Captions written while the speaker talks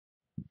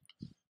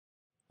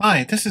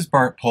Hi, this is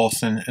Bart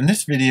Poulsen, and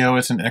this video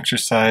is an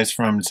exercise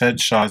from Zed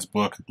Shaw's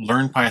book,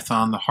 Learn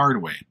Python the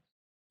Hard Way.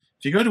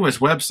 If you go to his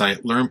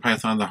website, Learn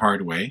Python the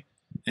Hard Way,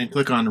 and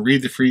click on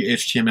Read the Free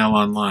HTML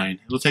Online,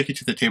 it'll take you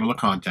to the table of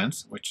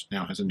contents, which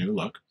now has a new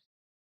look.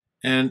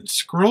 And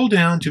scroll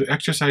down to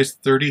exercise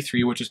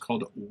 33, which is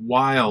called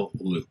While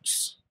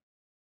Loops.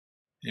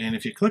 And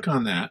if you click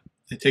on that,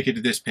 it'll take you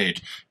to this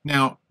page.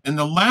 Now, in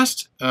the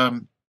last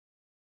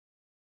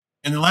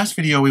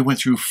video, we went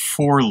through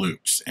for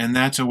loops, and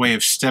that's a way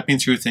of stepping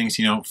through things,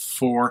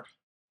 for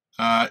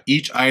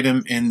each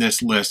item in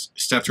this list,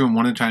 step through them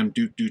one at a time,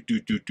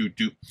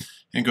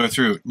 and go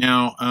through.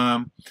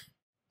 Now,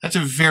 that's a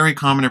very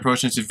common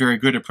approach, and it's a very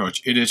good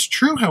approach. It is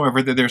true,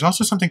 however, that there's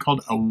also something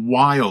called a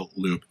while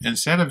loop.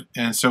 Instead of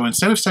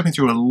stepping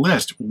through a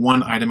list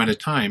one item at a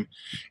time,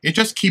 it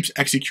just keeps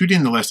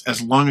executing the list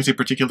as long as a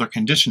particular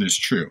condition is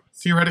true.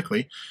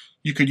 Theoretically,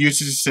 you could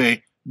use it to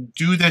say,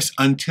 do this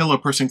until a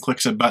person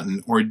clicks a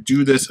button, or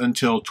do this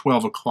until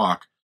 12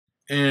 o'clock.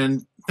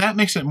 And that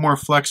makes it more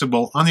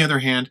flexible. On the other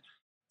hand,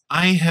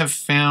 I have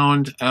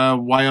found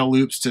while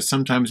loops to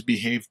sometimes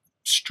behave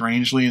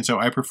strangely, and so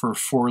I prefer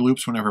for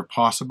loops whenever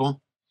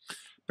possible.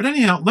 But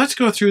anyhow, let's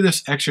go through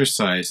this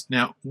exercise.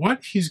 Now,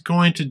 what he's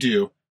going to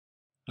do,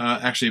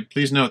 actually,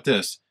 please note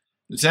this.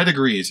 Zed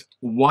agrees.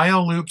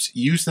 While loops,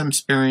 use them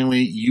sparingly.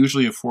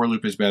 Usually a for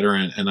loop is better,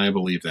 and I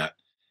believe that.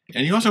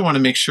 And you also want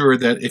to make sure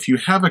that if you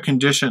have a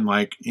condition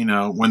like,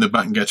 when the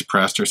button gets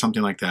pressed or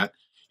something like that,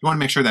 you want to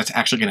make sure that's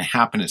actually going to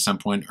happen at some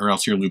point, or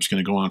else your loop's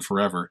going to go on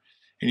forever.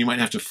 And you might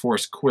have to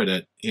force quit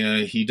it.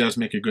 He does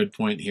make a good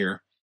point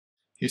here.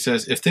 He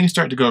says, if things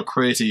start to go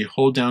crazy,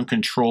 hold down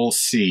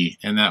Control-C,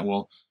 and that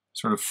will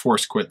sort of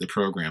force quit the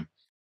program.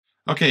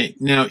 Okay,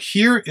 now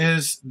here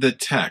is the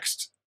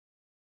text.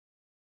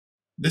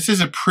 This is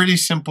a pretty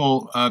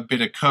simple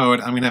bit of code.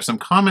 I'm going to have some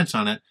comments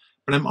on it.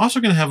 But I'm also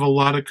going to have a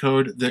lot of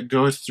code that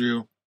goes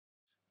through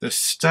the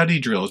study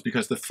drills,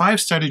 because the 5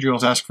 study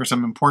drills ask for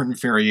some important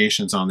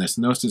variations on this,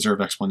 and those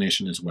deserve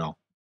explanation as well.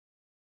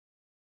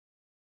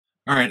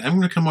 All right, I'm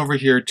going to come over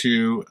here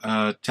to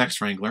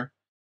Text Wrangler.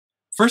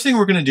 First thing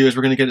we're going to do is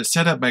we're going to get it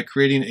set up by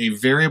creating a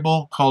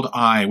variable called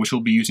I, which we'll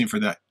be using for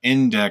the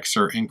index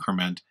or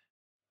increment.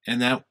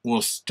 And that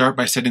will start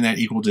by setting that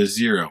equal to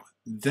 0.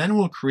 Then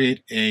we'll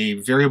create a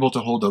variable to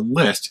hold a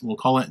list. We'll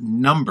call it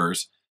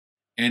numbers.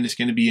 And it's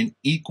going to be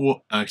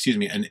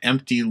an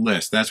empty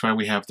list. That's why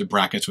we have the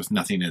brackets with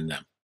nothing in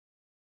them.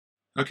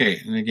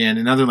 Okay, and again,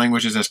 in other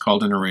languages that's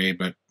called an array,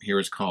 but here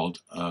it's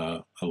called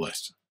a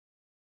list.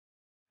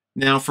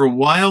 Now for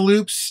while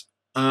loops,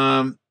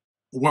 what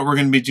we're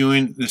going to be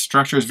doing, the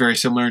structure is very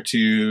similar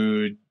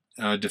to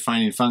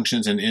defining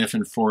functions and if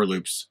and for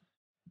loops.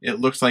 It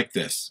looks like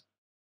this.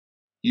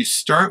 You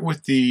start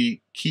with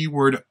the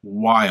keyword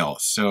while,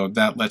 so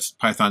that lets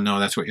Python know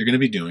that's what you're going to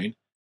be doing.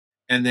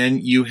 And then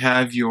you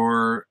have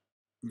your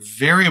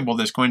variable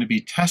that's going to be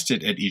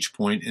tested at each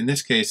point. In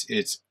this case,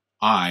 it's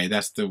I.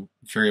 That's the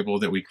variable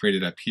that we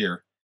created up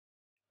here.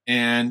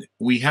 And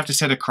we have to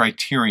set a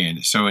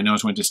criterion so it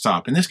knows when to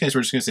stop. In this case,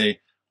 we're just going to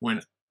say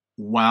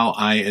while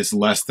I is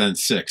less than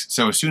 6.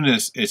 So as soon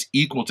as it's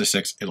equal to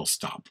 6, it'll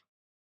stop.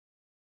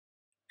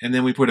 And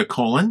then we put a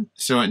colon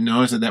so it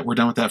knows that we're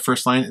done with that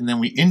first line. And then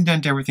we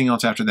indent everything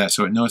else after that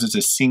so it knows it's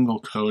a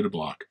single code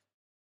block.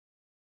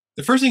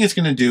 The first thing it's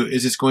going to do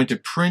is it's going to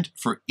print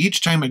for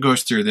each time it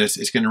goes through this.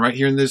 It's going to write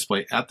here in the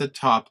display at the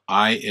top,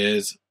 I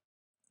is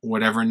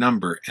whatever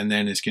number. And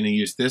then it's going to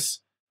use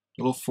this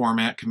little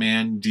format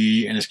command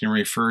D, and it's going to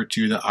refer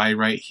to the I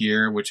right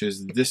here, which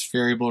is this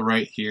variable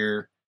right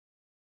here,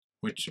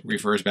 which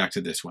refers back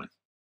to this one.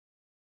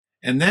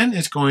 And then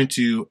it's going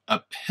to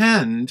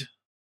append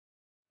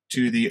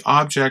to the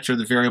object or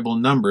the variable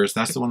numbers.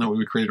 That's the one that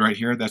we created right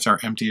here. That's our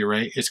empty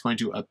array. It's going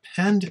to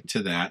append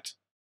to that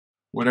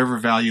whatever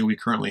value we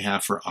currently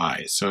have for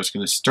I. So it's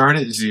going to start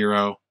at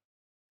 0,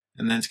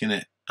 and then it's going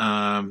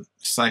to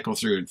cycle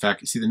through. In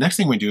fact, see, the next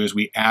thing we do is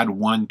we add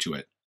 1 to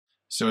it.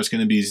 So it's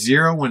going to be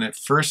 0 when it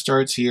first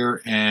starts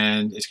here,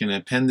 and it's going to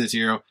append the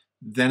 0,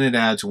 then it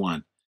adds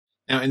 1.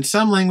 Now, in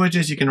some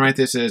languages, you can write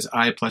this as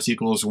I plus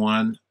equals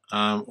 1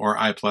 or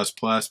I plus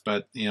plus,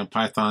 but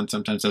Python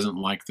sometimes doesn't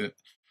like that.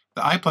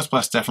 The I plus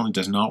plus definitely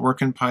does not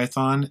work in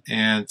Python,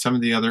 and some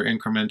of the other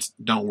increments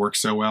don't work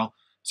so well.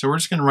 So we're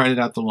just going to write it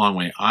out the long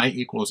way. I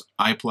equals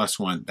I plus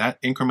 1. That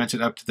increments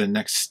it up to the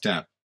next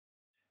step.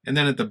 And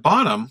then at the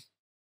bottom,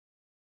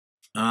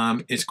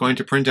 it's going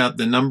to print out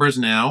the numbers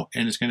now,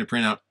 and it's going to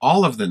print out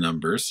all of the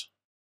numbers.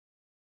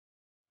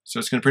 So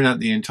it's going to print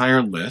out the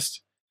entire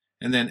list.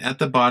 And then at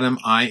the bottom,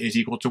 I is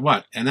equal to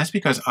what? And that's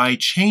because I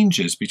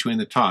changes between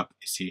the top.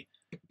 You see,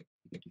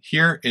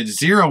 here it's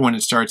 0 when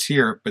it starts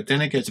here, but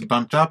then it gets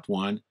bumped up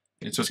 1,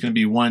 and so it's going to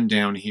be 1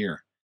 down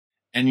here.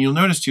 And you'll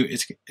notice too,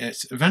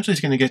 eventually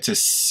it's going to get to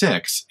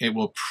 6. It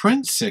will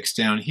print 6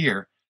 down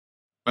here,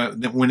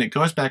 but then when it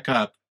goes back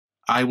up,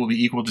 I will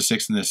be equal to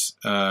 6, and this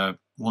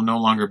will no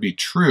longer be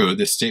true.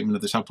 This statement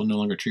at the top will no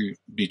longer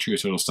be true,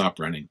 so it'll stop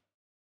running.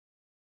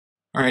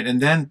 All right, and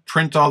then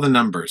print all the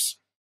numbers.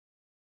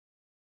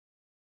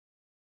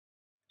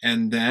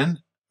 And then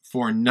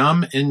for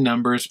num in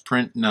numbers,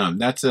 print num.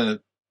 That's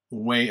a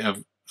way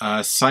of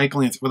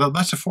cycling. Well,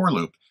 that's a for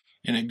loop.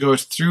 And it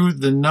goes through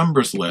the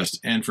numbers list,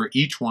 and for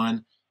each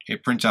one,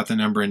 it prints out the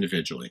number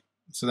individually.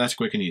 So that's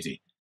quick and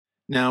easy.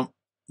 Now,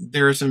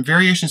 there are some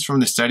variations from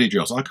the study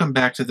drills. I'll come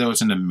back to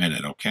those in a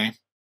minute, okay?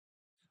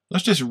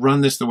 Let's just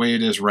run this the way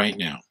it is right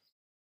now.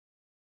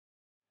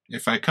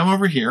 If I come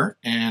over here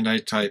and I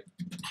type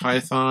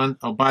Python,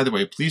 oh, by the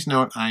way, please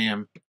note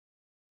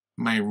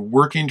my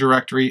working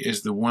directory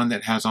is the one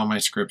that has all my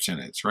scripts in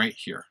it. It's right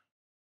here.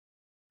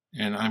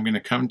 And I'm going to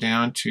come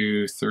down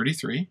to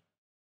 33.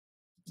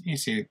 You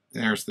see,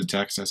 there's the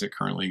text as it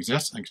currently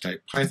exists. I can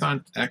type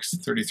Python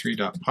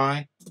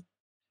x33.py,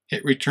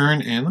 hit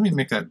return, and let me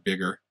make that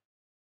bigger.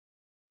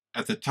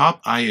 At the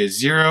top, I is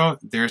 0.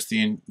 There's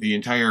the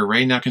entire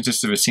array now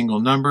consists of a single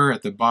number.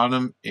 At the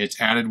bottom, it's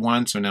added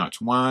 1, so now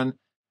it's 1.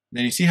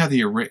 Then you see how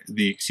the array,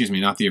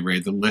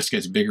 the list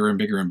gets bigger and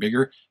bigger and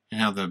bigger,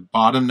 and how the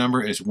bottom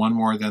number is 1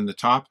 more than the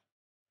top,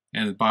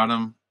 and the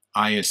bottom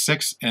I is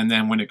 6, and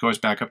then when it goes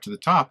back up to the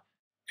top,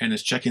 and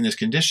it's checking this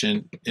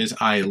condition, is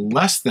I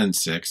less than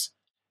 6?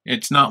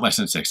 It's not less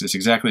than 6. It's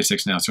exactly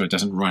 6 now, so it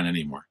doesn't run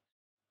anymore.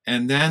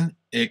 And then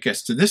it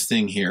gets to this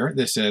thing here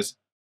that says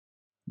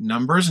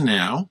numbers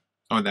now.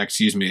 Oh,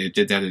 excuse me, it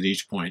did that at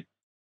each point.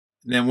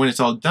 And then when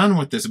it's all done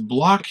with this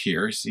block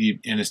here, see,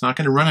 and it's not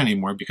going to run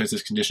anymore because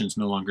this condition is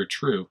no longer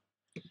true,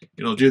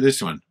 it'll do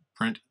this one,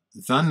 print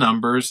the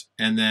numbers,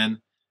 and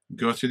then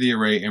go through the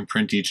array and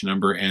print each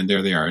number, and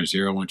there they are,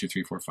 0, 1, 2,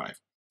 3, 4, 5.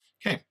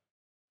 Okay.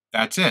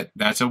 That's it.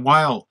 That's a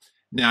while.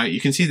 Now, you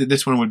can see that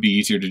this one would be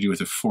easier to do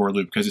with a for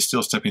loop because it's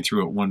still stepping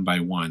through it one by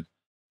one.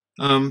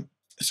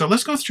 So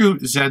let's go through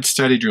Zed's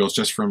study drills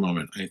just for a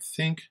moment. I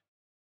think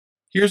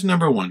here's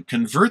number 1.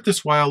 Convert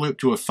this while loop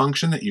to a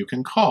function that you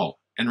can call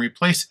and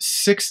replace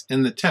 6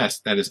 in the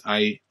test, that is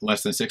I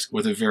less than 6,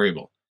 with a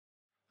variable.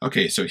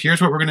 Okay, so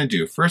here's what we're going to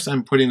do. First,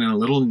 I'm putting in a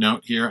little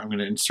note here. I'm going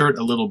to insert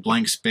a little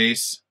blank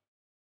space,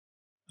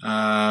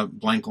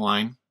 blank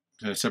line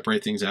to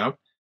separate things out.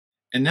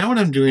 And now what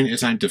I'm doing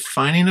is I'm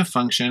defining a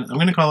function. I'm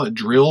going to call it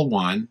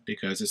drill1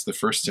 because it's the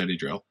first study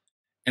drill.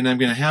 And I'm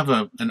going to have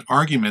an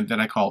argument that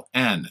I call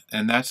n,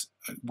 and that's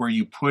where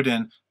you put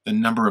in the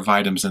number of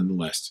items in the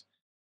list.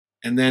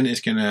 And then it's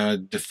going to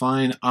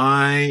define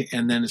I,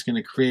 and then it's going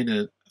to create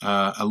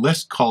a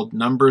list called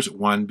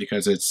numbers1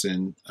 because it's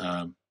in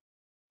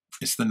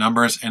it's the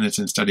numbers and it's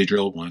in study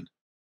drill 1.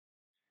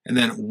 And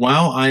then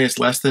while I is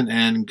less than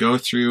n, go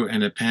through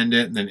and append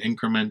it and then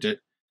increment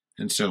it,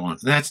 and so on.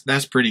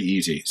 That's pretty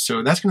easy.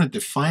 So that's going to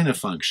define a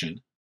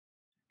function.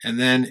 And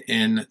then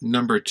in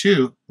number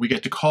 2, we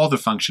get to call the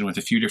function with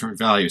a few different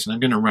values. And I'm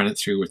going to run it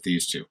through with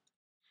these two.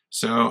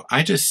 So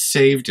I just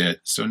saved it.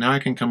 So now I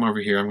can come over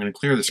here. I'm going to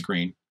clear the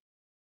screen.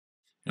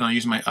 And I'll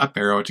use my up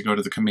arrow to go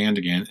to the command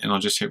again. And I'll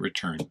just hit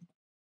return.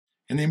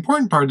 And the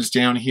important part is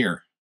down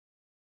here.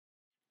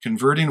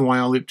 Converting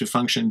while loop to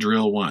function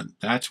drill1.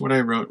 That's what I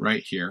wrote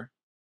right here.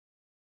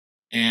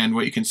 And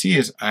what you can see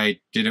is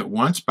I did it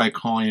once by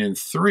calling in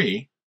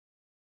 3.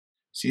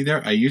 See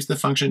there, I used the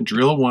function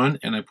drill1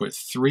 and I put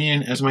 3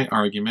 in as my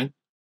argument.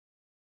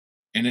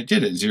 And it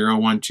did it, 0,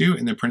 1, 2,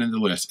 and then printed the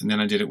list. And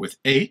then I did it with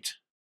 8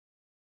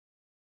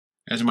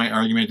 as my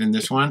argument in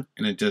this one,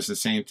 and it does the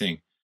same thing.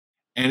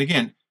 And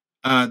again,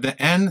 the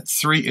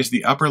n3 is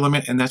the upper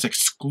limit, and that's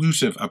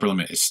exclusive upper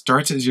limit. It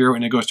starts at 0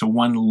 and it goes to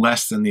 1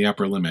 less than the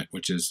upper limit,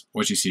 which is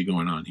what you see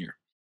going on here.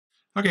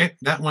 Okay,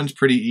 that one's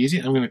pretty easy.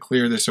 I'm going to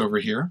clear this over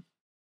here.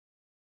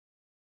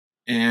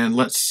 And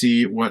let's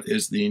see what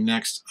is the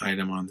next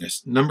item on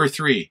this. Number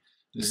 3,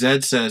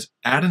 Zed says,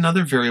 add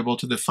another variable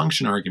to the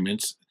function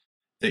arguments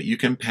that you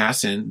can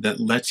pass in that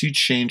lets you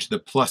change the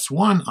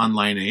 +1 on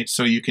line 8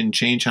 so you can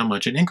change how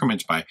much it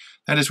increments by.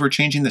 That is, we're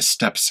changing the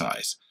step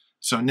size.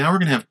 So now we're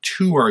going to have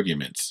 2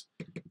 arguments.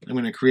 I'm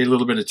going to create a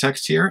little bit of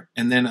text here,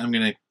 and then I'm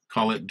going to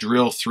call it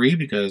drill3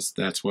 because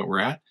that's what we're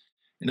at.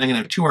 And I'm going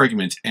to have 2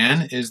 arguments.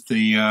 N is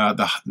the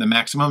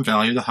maximum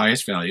value, the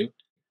highest value.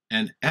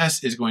 And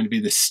S is going to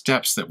be the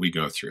steps that we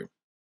go through.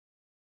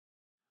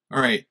 All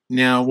right,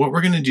 now what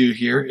we're going to do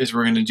here is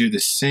we're going to do the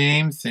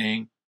same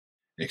thing,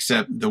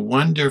 except the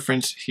one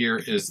difference here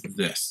is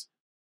this.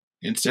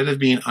 Instead of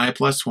being I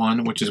plus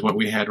 1, which is what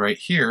we had right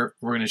here,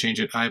 we're going to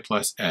change it I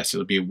plus S.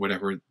 It'll be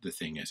whatever the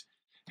thing is.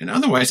 And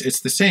otherwise, it's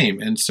the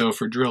same. And so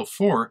for drill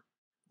 4,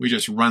 we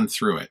just run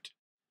through it.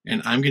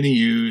 And I'm going to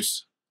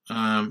use,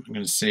 I'm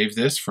going to save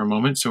this for a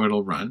moment so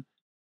it'll run.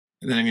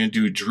 And then I'm going to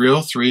do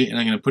drill 3, and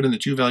I'm going to put in the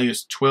 2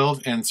 values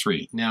 12 and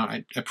 3. Now,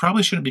 I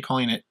probably shouldn't be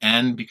calling it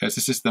n because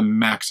this is the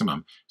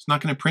maximum. It's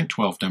not going to print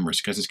 12 numbers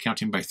because it's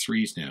counting by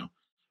 3s now.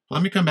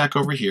 Let me come back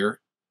over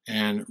here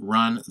and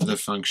run the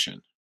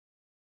function.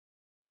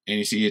 And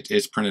you see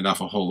it's printed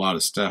off a whole lot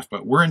of stuff,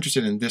 but we're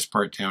interested in this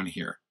part down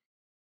here.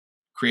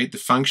 Create the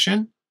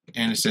function,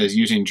 and it says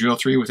using drill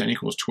 3 with n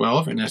equals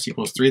 12 and s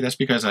equals 3. That's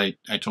because I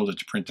told it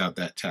to print out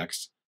that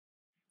text.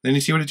 Then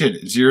you see what it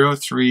did, 0,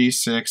 3,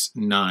 6,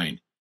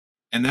 9.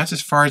 And that's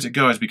as far as it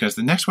goes because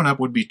the next one up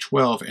would be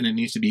 12 and it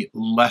needs to be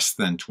less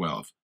than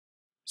 12.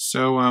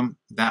 So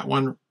that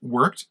one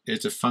worked.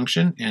 It's a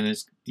function, and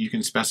you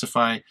can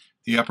specify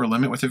the upper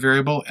limit with a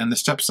variable and the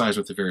step size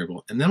with the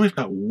variable. And then we've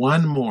got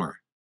one more.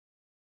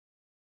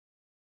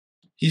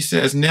 He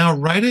says, now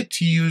write it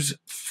to use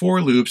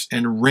for loops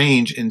and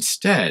range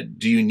instead.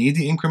 Do you need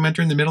the incrementer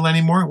in the middle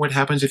anymore? What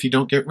happens if you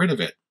don't get rid of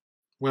it?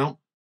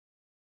 Well,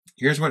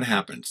 here's what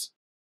happens.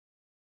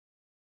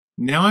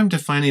 Now I'm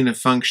defining a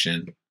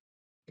function,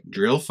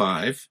 drill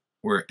 5,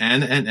 where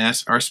n and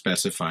s are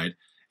specified.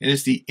 And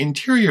it's the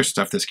interior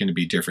stuff that's going to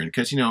be different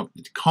because,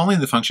 calling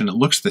the function, it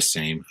looks the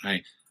same.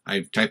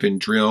 I type in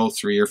drill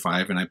 3 or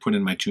 5 and I put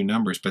in my two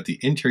numbers, but the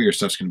interior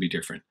stuff's going to be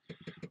different.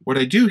 What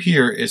I do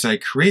here is I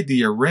create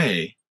the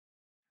array,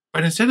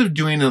 but instead of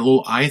doing a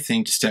little I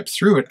thing to step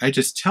through it, I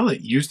just tell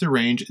it use the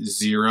range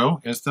 0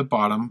 as the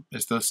bottom,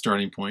 as the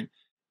starting point,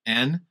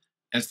 n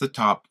as the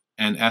top,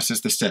 and s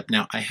as the step.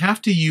 Now I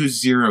have to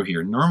use 0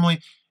 here.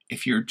 Normally,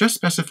 if you're just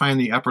specifying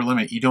the upper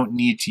limit, you don't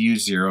need to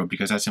use 0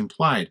 because that's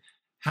implied.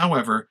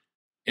 However,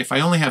 if I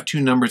only have two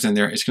numbers in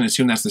there, it's going to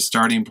assume that's the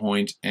starting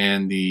point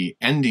and the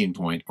ending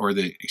point, or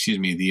the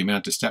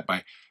amount to step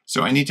by.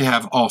 So I need to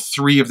have all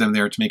three of them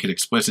there to make it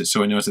explicit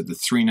so it knows that the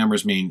three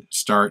numbers mean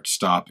start,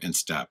 stop, and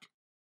step.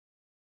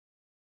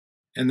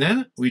 And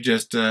then we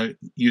just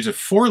use a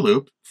for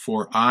loop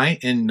for I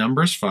in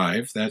numbers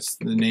 5. That's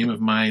the name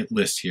of my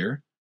list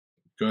here.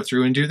 Go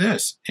through and do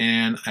this.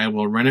 And I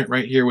will run it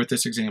right here with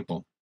this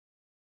example.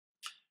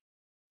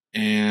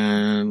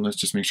 And let's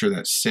just make sure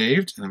that's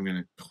saved. And I'm going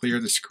to clear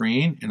the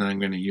screen, and I'm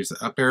going to use the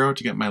up arrow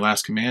to get my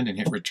last command and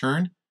hit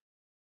return.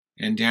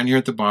 And down here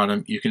at the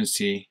bottom, you can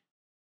see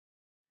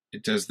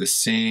it does the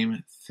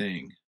same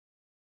thing.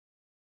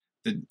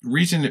 The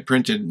reason it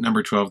printed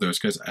number 12 though is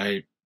because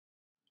I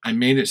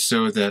made it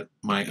so that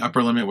my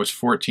upper limit was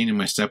 14 and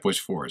my step was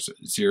 4. So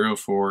 0,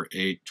 4,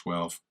 8,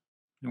 12,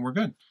 and we're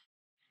good.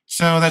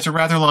 So that's a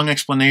rather long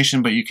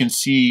explanation, but you can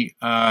see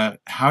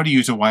how to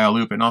use a while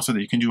loop, and also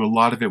that you can do a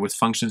lot of it with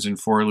functions and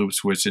for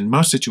loops, which in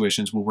most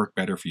situations will work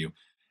better for you.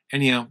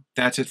 Anyhow,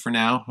 that's it for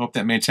now. Hope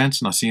that made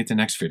sense, and I'll see you at the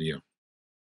next video.